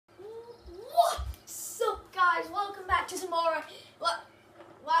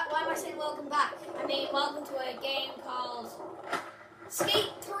welcome to a game called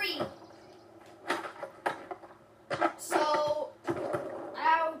Skate 3. So,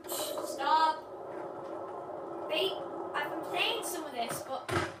 ouch, stop. Wait, I've been playing some of this, but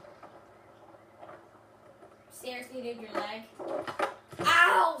seriously, dude, your leg.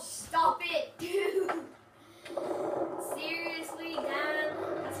 Ow, stop it, dude. Seriously, Dan,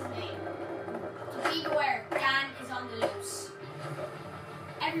 that's his name. So be aware, Dan is on the loose.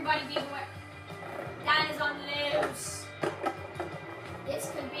 Everybody be aware. Dan is on the loose.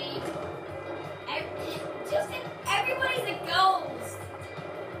 This could be just everybody's a ghost.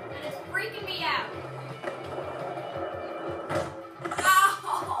 And it's freaking me out.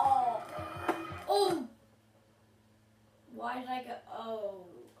 Ow! Oh! Why did I go? Oh.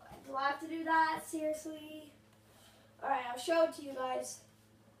 Do I have to do that? Seriously? Alright, I'll show it to you guys.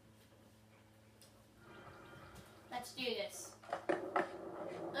 Let's do this.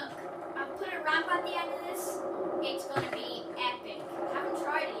 Look, I'll put a ramp at the end of this. It's gonna be epic. I haven't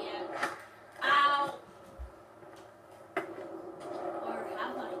tried it yet. Ow. Or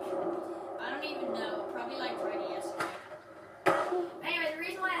have I? I don't even know. Probably like tried it yesterday. Anyway, the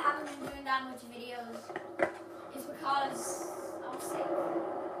reason why I haven't been doing that much videos is because I was sick.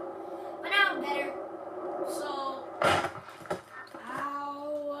 But now I'm better. So,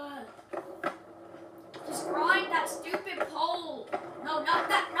 ow. Just grind that stupid pole. No, not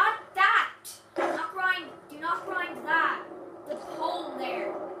that, not that. Not grind, do not grind that. The pole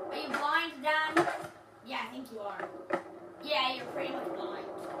there. Are you blind, Dan? Yeah, I think you are. Yeah, you're pretty much blind.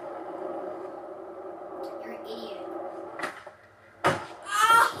 You're an idiot.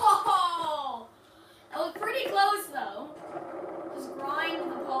 Oh! That was pretty close though. Just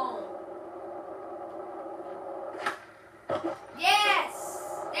grind the pole. Yes!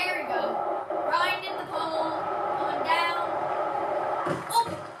 There we go. Grinding the pole. Going down. Oh!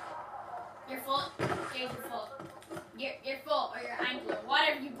 Your foot. There's your foot. Your foot or your ankle or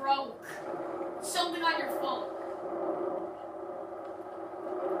whatever you broke. Something on your foot.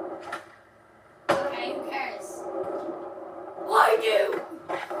 Okay, who cares? I do!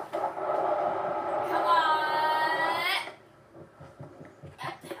 Come on!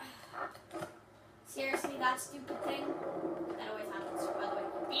 Seriously, that stupid thing? That always happens, by the way.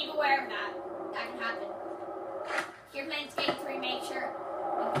 Be aware of that. That can happen. If you're playing Skate 3, make sure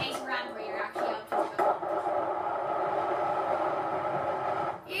you face a ramp where you're actually out to go.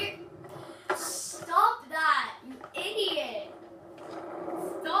 Stop that, you idiot!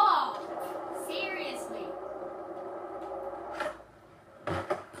 Stop! Seriously.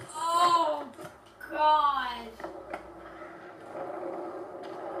 Oh, God.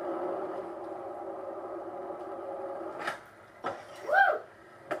 Woo!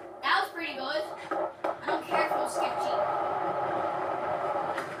 That was pretty good. I don't care if it was sketchy.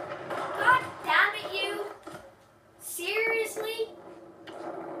 God damn it, you! Seriously?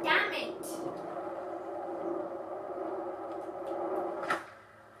 Damn it.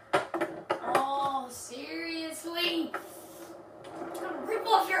 Oh, seriously? I'm gonna rip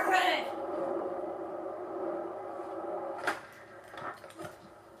off your head!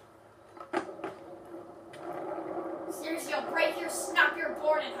 Seriously, I'll break your, snap your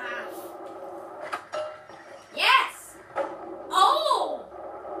board in half. Yes! Oh!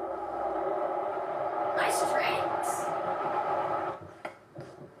 Nice tricks.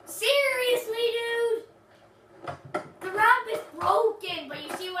 Seriously, dude? The ramp is broken, but you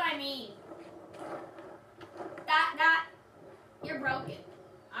see what I mean. You're broken,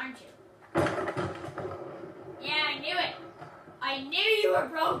 aren't you? Yeah, I knew it. I knew you were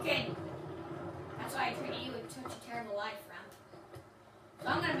broken. That's why I treated you with such a terrible life, ramp. So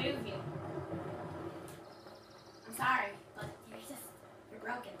I'm gonna move you. I'm sorry, but you're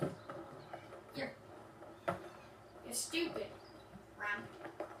broken. You're stupid, ramp.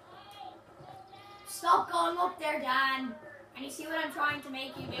 Stop going up there, Dan. And you see what I'm trying to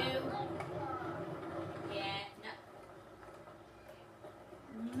make you do? Yeah, no.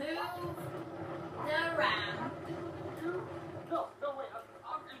 Move the ramp. No, wait,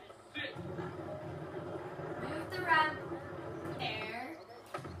 I'm really sick. Move the ramp there.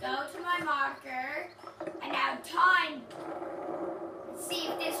 Go to my marker. And now time. Let's see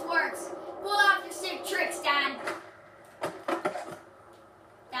if this works. Pull off your sick tricks, Dan.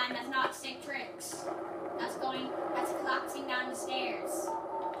 Dan, that's not sick tricks. That's collapsing down the stairs.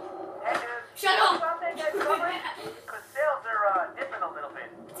 Hey, dude. Shut up! Something that's going? Because sales are dipping a little bit.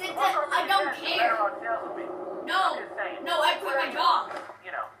 I don't care. No, no, I quit my job.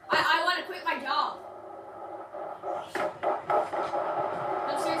 You know. I want to quit my job.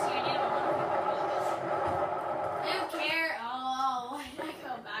 No, seriously, I did. I want to quit my job. I don't care. Oh, why did I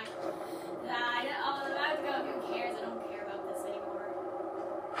go back? I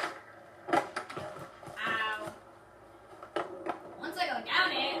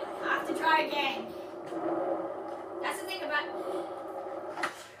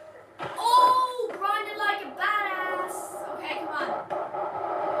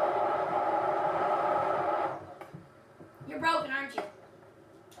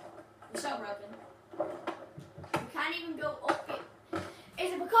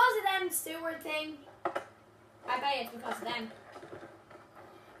Stewart thing. I bet it's because of them.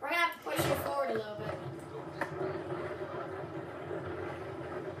 We're gonna have to push it forward a little bit.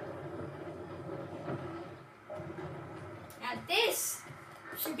 Now this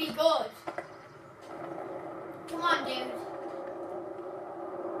should be good. Come on, dude.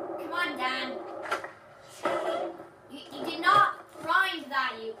 Come on, Dan. You did not grind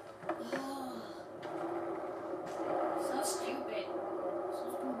that, you. Oh. So stupid. So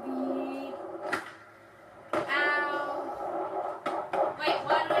stupid. Ow. Wait,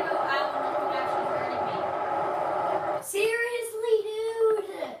 why did I go ow and look at actually hurting me? Seriously, dude?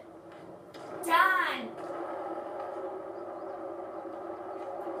 Dan.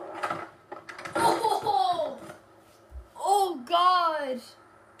 Oh! Oh, God.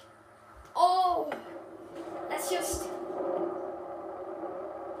 Oh. That's just...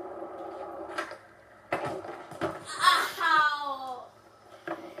 Ow!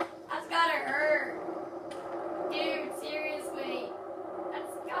 That's gotta hurt. Dude, seriously.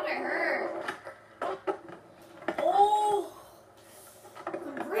 That's gotta hurt. Oh!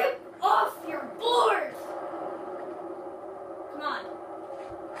 Rip off your board! Come on.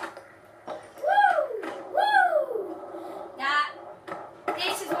 Woo! Woo!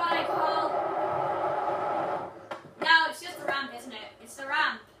 This is what I call... No, it's just the ramp, isn't it? It's the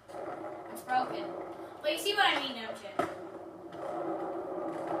ramp. It's broken. Well, you see what I mean, don't you?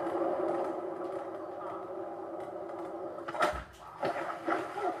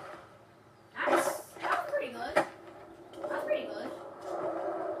 That was pretty good. That's pretty good.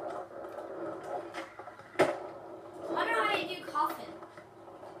 I wonder how you do coffin.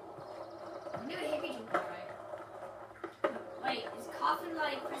 I'm doing a hippie jump, right? Wait, is coffin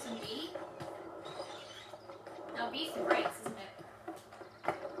like pressing B? No, B's the brakes, isn't it?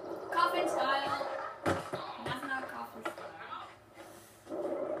 Coffin style. That's not coffin style.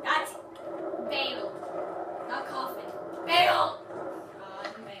 That's bail. Not coffin. Bail!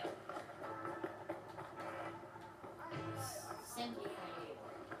 Bail. Simply how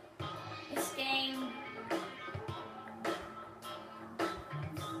you. This game.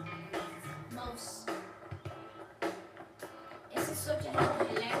 This is such a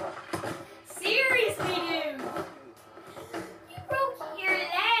healthy level. Seriously, dude! You broke your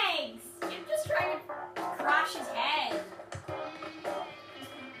legs! You're just trying to crash his head.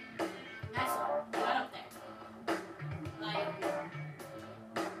 Nice one. You got up there. Like...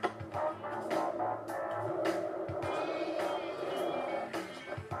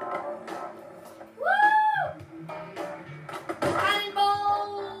 Woo! Cannonball!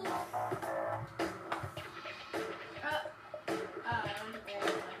 I went there.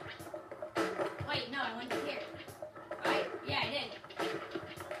 Wait, no, I went to here. Right? Yeah, I did.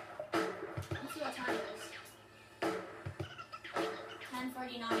 Let's see what time it is.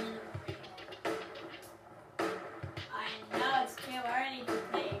 10:49 in the morning. I know it's too early to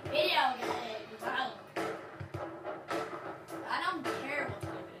play video games. Well, I don't care what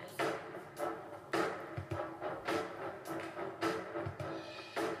time it is.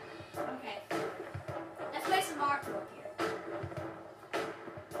 Okay. Let's play some Mario up here.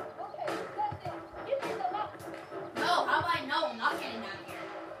 No, how about I know I'm not getting down here?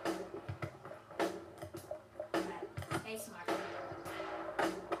 Okay, stay smart.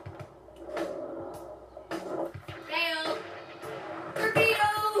 Fail!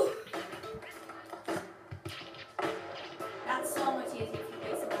 Torpedo! That's so much easier if you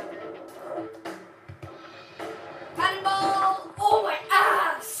play smarter. Cannonball! Oh my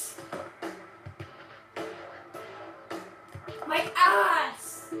ass! My ass!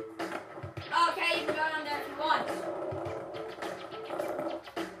 Okay, you can go down there if you want.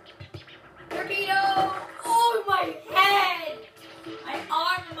 Torpedo! Oh, my head! My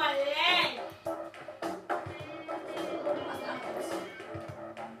arm and my leg!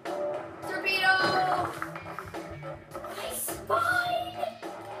 Torpedo! My spine!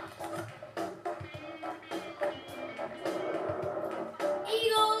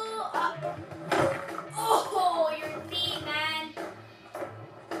 Eagle! Oh, your knee, man!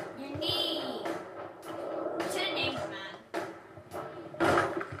 Your knee! You should have named it, man.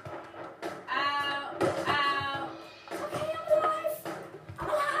 Ow, ow. It's okay, I'm alive. I'm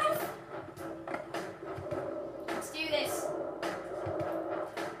alive. Let's do this.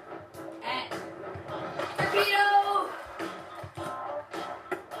 Torpedo!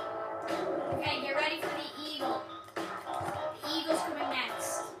 Okay, get ready for the eagle. The eagle's coming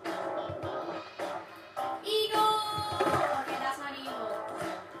next. Eagle! Okay, that's not eagle.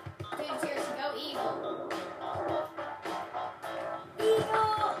 Dude, seriously, go eagle.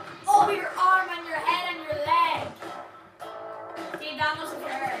 Eagle! Oh, your arm and your head and your leg. Dude, that must have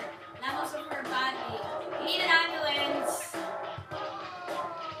hurt. That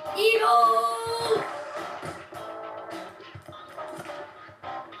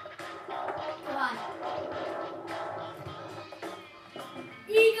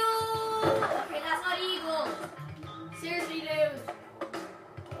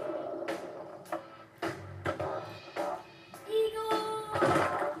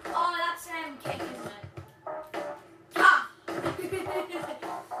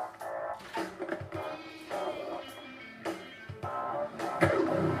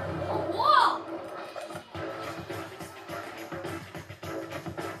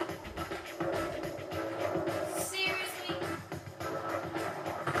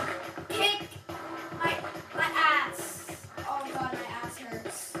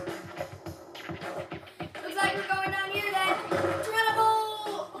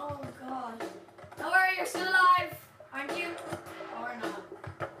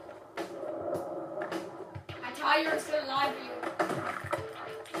Oh, you're still alive, you.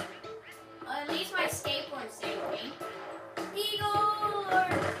 At least my skateboard saved me. Igor!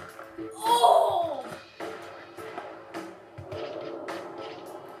 Oh!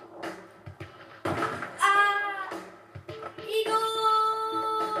 Ah!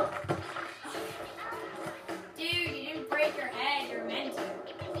 Igor! Dude, you didn't break your head. You're meant to.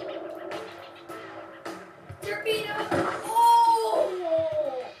 Torpedo!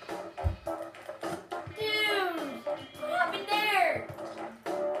 Oh! Dude! What happened there?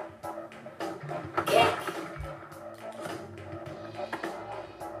 Kick!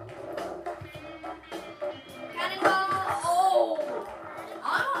 Cannonball! Oh!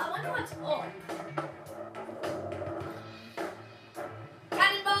 I wonder what's up.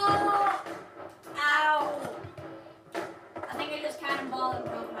 Cannonball! Ow! I think I just cannonballed and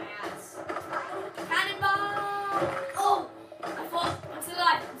broke my ass. Cannonball! Oh! I fought. I'm still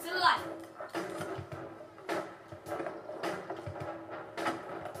alive. I'm still alive.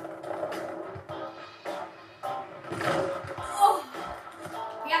 Oh!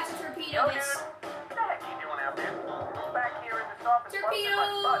 We have to torpedo Yo, this. dude. What the heck you doing out there? Back here in this office, Torpedo! busting my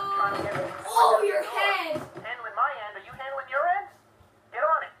butt trying to get Oh, your head! Handling my end. Are you handling your end? Get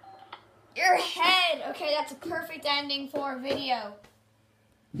on it. Your head! Okay, that's a perfect ending for a video.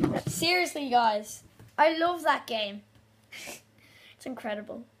 Seriously, guys. I love that game. It's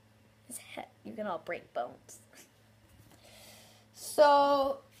incredible. You can all break bones.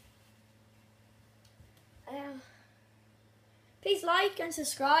 So, please like and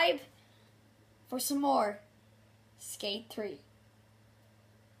subscribe for some more Skate 3.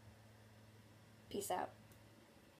 Peace out.